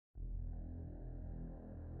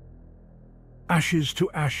Ashes to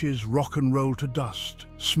ashes, rock and roll to dust.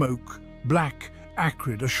 Smoke, black,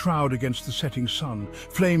 acrid, a shroud against the setting sun.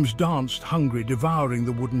 Flames danced, hungry, devouring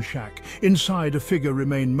the wooden shack. Inside, a figure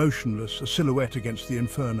remained motionless, a silhouette against the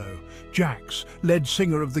inferno. Jax, lead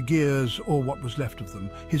singer of the gears, or what was left of them.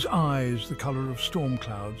 His eyes, the colour of storm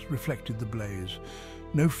clouds, reflected the blaze.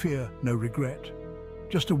 No fear, no regret,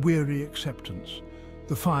 just a weary acceptance.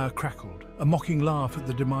 The fire crackled, a mocking laugh at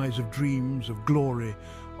the demise of dreams, of glory,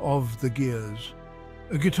 of the gears.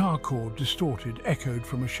 A guitar chord, distorted, echoed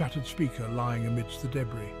from a shattered speaker lying amidst the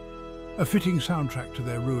debris. A fitting soundtrack to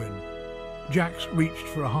their ruin. Jax reached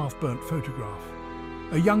for a half-burnt photograph.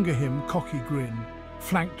 A younger him, cocky grin,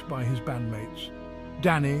 flanked by his bandmates.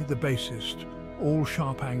 Danny, the bassist, all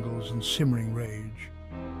sharp angles and simmering rage.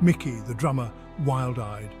 Mickey, the drummer,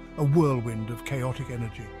 wild-eyed, a whirlwind of chaotic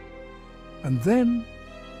energy. And then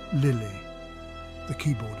Lily, the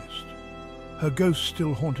keyboardist. Her ghost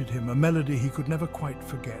still haunted him, a melody he could never quite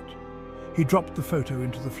forget. He dropped the photo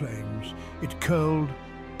into the flames. It curled,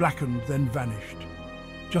 blackened, then vanished.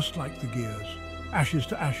 Just like the gears, ashes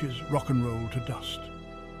to ashes, rock and roll to dust.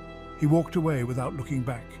 He walked away without looking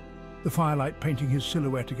back, the firelight painting his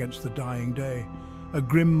silhouette against the dying day, a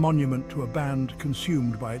grim monument to a band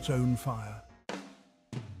consumed by its own fire.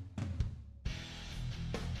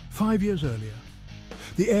 5 years earlier,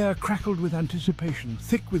 the air crackled with anticipation,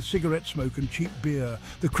 thick with cigarette smoke and cheap beer.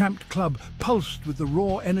 The cramped club pulsed with the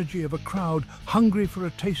raw energy of a crowd hungry for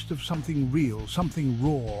a taste of something real, something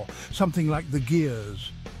raw, something like the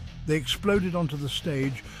gears. They exploded onto the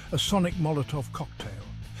stage, a sonic Molotov cocktail.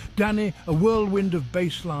 Danny, a whirlwind of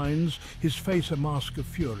bass lines, his face a mask of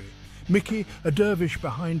fury. Mickey, a dervish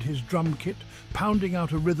behind his drum kit, pounding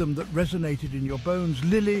out a rhythm that resonated in your bones.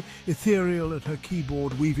 Lily, ethereal at her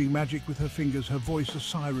keyboard, weaving magic with her fingers, her voice a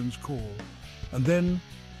siren's call. And then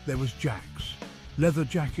there was Jax. Leather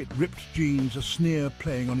jacket, ripped jeans, a sneer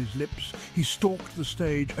playing on his lips. He stalked the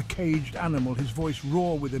stage, a caged animal, his voice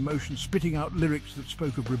raw with emotion, spitting out lyrics that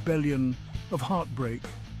spoke of rebellion, of heartbreak,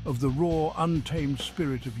 of the raw, untamed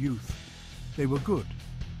spirit of youth. They were good.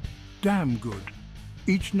 Damn good.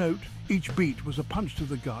 Each note, each beat was a punch to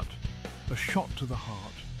the gut, a shot to the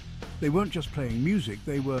heart. They weren't just playing music,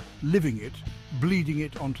 they were living it, bleeding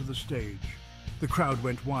it onto the stage. The crowd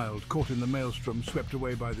went wild, caught in the maelstrom, swept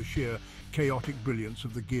away by the sheer, chaotic brilliance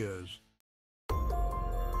of the gears.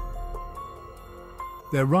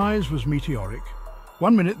 Their rise was meteoric.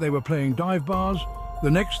 1 minute they were playing dive bars,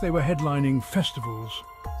 the next they were headlining festivals.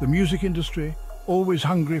 The music industry, always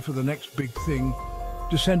hungry for the next big thing,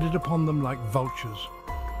 descended upon them like vultures.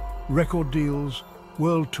 Record deals,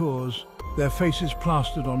 world tours, their faces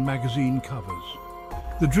plastered on magazine covers.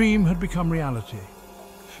 The dream had become reality.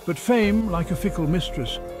 But fame, like a fickle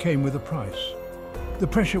mistress, came with a price. The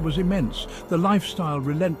pressure was immense, the lifestyle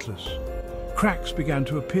relentless. Cracks began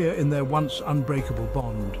to appear in their once unbreakable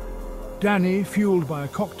bond. Danny, fueled by a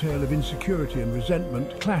cocktail of insecurity and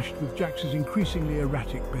resentment, clashed with Jax's increasingly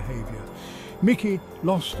erratic behavior. Mickey,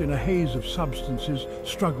 lost in a haze of substances,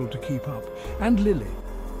 struggled to keep up. And Lily.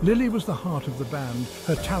 Lily was the heart of the band,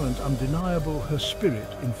 her talent undeniable, her spirit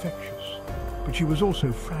infectious. But she was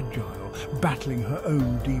also fragile, battling her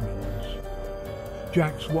own demons.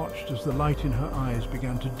 Jax watched as the light in her eyes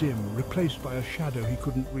began to dim, replaced by a shadow he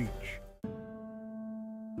couldn't reach.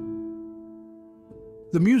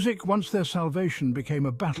 The music, once their salvation, became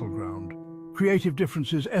a battleground. Creative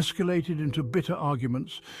differences escalated into bitter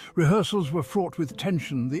arguments. Rehearsals were fraught with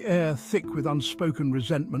tension, the air thick with unspoken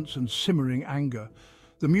resentments and simmering anger.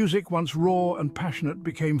 The music, once raw and passionate,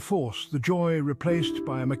 became force, the joy replaced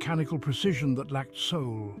by a mechanical precision that lacked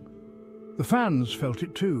soul. The fans felt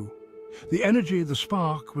it too. The energy, the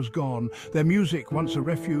spark, was gone. Their music, once a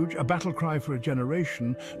refuge, a battle cry for a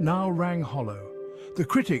generation, now rang hollow. The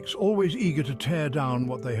critics, always eager to tear down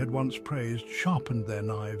what they had once praised, sharpened their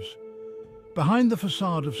knives. Behind the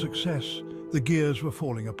facade of success, the gears were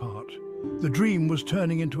falling apart. The dream was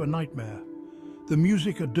turning into a nightmare. The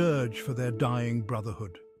music a dirge for their dying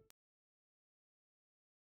brotherhood.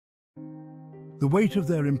 The weight of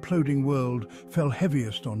their imploding world fell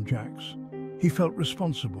heaviest on Jax. He felt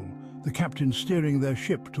responsible, the captain steering their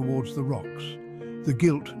ship towards the rocks. The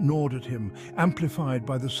guilt gnawed at him, amplified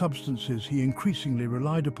by the substances he increasingly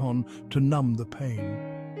relied upon to numb the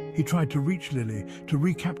pain. He tried to reach Lily, to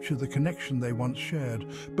recapture the connection they once shared,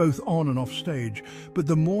 both on and off stage, but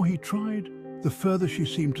the more he tried, the further she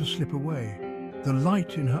seemed to slip away, the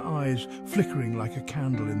light in her eyes flickering like a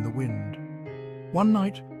candle in the wind. One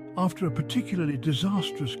night, after a particularly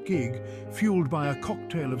disastrous gig, fueled by a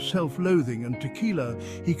cocktail of self-loathing and tequila,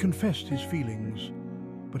 he confessed his feelings.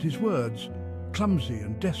 But his words, clumsy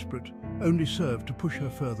and desperate, only served to push her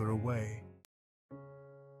further away.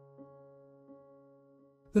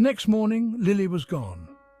 The next morning, Lily was gone,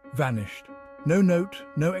 vanished. No note,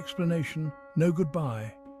 no explanation, no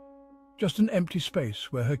goodbye. Just an empty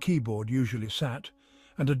space where her keyboard usually sat,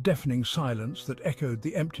 and a deafening silence that echoed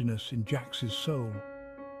the emptiness in Jax's soul.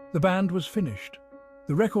 The band was finished.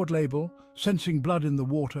 The record label, sensing blood in the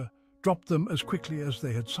water, dropped them as quickly as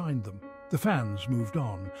they had signed them. The fans moved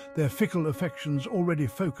on, their fickle affections already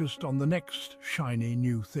focused on the next shiny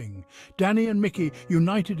new thing. Danny and Mickey,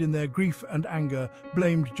 united in their grief and anger,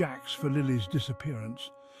 blamed Jax for Lily's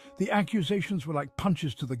disappearance. The accusations were like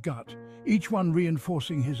punches to the gut, each one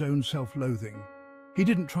reinforcing his own self-loathing. He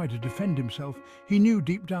didn't try to defend himself, he knew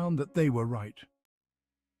deep down that they were right.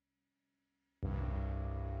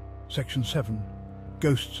 Section 7.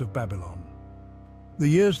 Ghosts of Babylon. The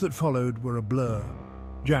years that followed were a blur.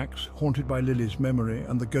 Jax, haunted by Lily's memory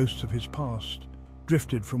and the ghosts of his past,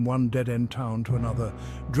 drifted from one dead-end town to another,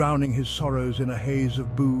 drowning his sorrows in a haze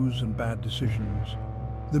of booze and bad decisions.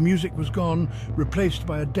 The music was gone, replaced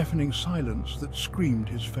by a deafening silence that screamed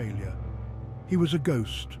his failure. He was a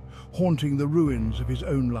ghost, haunting the ruins of his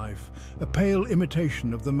own life, a pale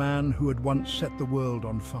imitation of the man who had once set the world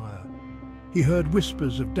on fire. He heard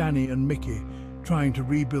whispers of Danny and Mickey, trying to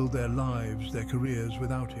rebuild their lives, their careers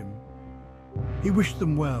without him. He wished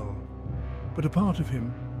them well, but a part of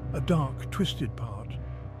him, a dark, twisted part,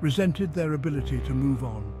 resented their ability to move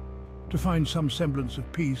on, to find some semblance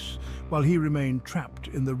of peace while he remained trapped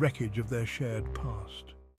in the wreckage of their shared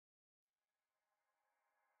past.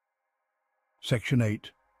 Section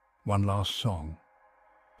 8. One last song.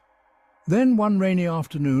 Then one rainy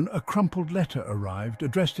afternoon, a crumpled letter arrived,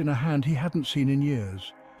 addressed in a hand he hadn't seen in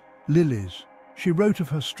years. Lily's. She wrote of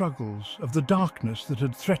her struggles, of the darkness that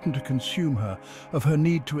had threatened to consume her, of her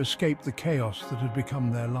need to escape the chaos that had become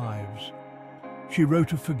their lives. She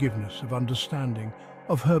wrote of forgiveness, of understanding,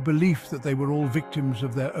 of her belief that they were all victims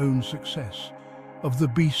of their own success, of the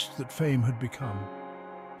beast that fame had become.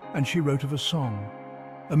 And she wrote of a song,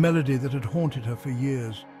 a melody that had haunted her for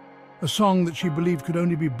years, a song that she believed could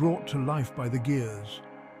only be brought to life by the gears.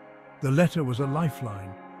 The letter was a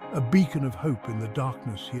lifeline, a beacon of hope in the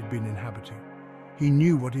darkness he had been inhabiting. He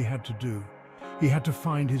knew what he had to do. He had to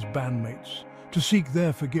find his bandmates, to seek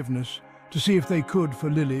their forgiveness, to see if they could, for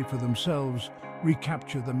Lily, for themselves,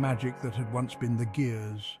 recapture the magic that had once been the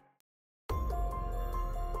gears.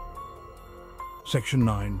 Section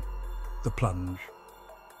 9. The Plunge.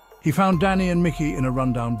 He found Danny and Mickey in a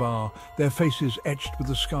rundown bar, their faces etched with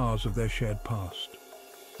the scars of their shared past.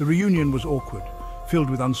 The reunion was awkward,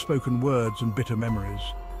 filled with unspoken words and bitter memories.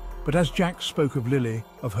 But as Jax spoke of Lily,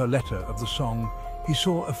 of her letter, of the song, he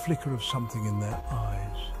saw a flicker of something in their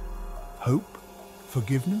eyes. Hope?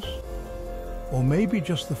 Forgiveness? Or maybe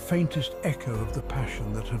just the faintest echo of the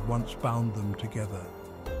passion that had once bound them together.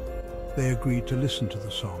 They agreed to listen to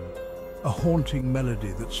the song, a haunting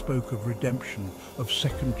melody that spoke of redemption, of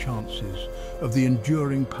second chances, of the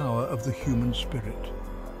enduring power of the human spirit.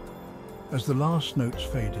 As the last notes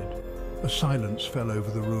faded, a silence fell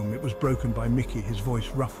over the room. It was broken by Mickey, his voice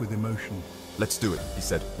rough with emotion. "Let's do it," he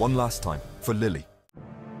said, "one last time, for Lily."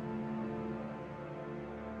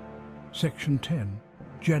 Section 10.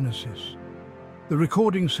 Genesis. The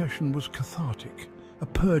recording session was cathartic, a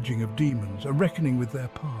purging of demons, a reckoning with their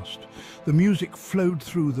past. The music flowed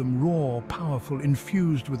through them, raw, powerful,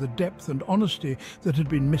 infused with a depth and honesty that had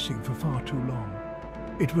been missing for far too long.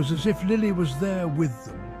 It was as if Lily was there with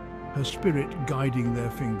them, her spirit guiding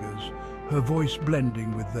their fingers, her voice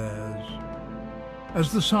blending with theirs.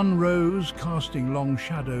 As the sun rose, casting long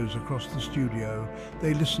shadows across the studio,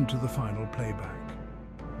 they listened to the final playback.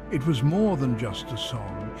 It was more than just a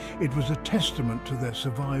song. It was a testament to their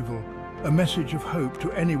survival, a message of hope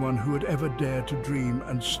to anyone who had ever dared to dream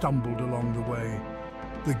and stumbled along the way.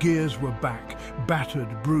 The gears were back,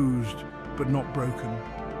 battered, bruised, but not broken.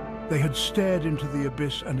 They had stared into the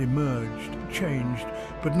abyss and emerged, changed,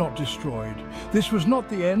 but not destroyed. This was not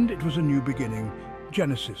the end, it was a new beginning.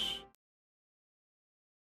 Genesis.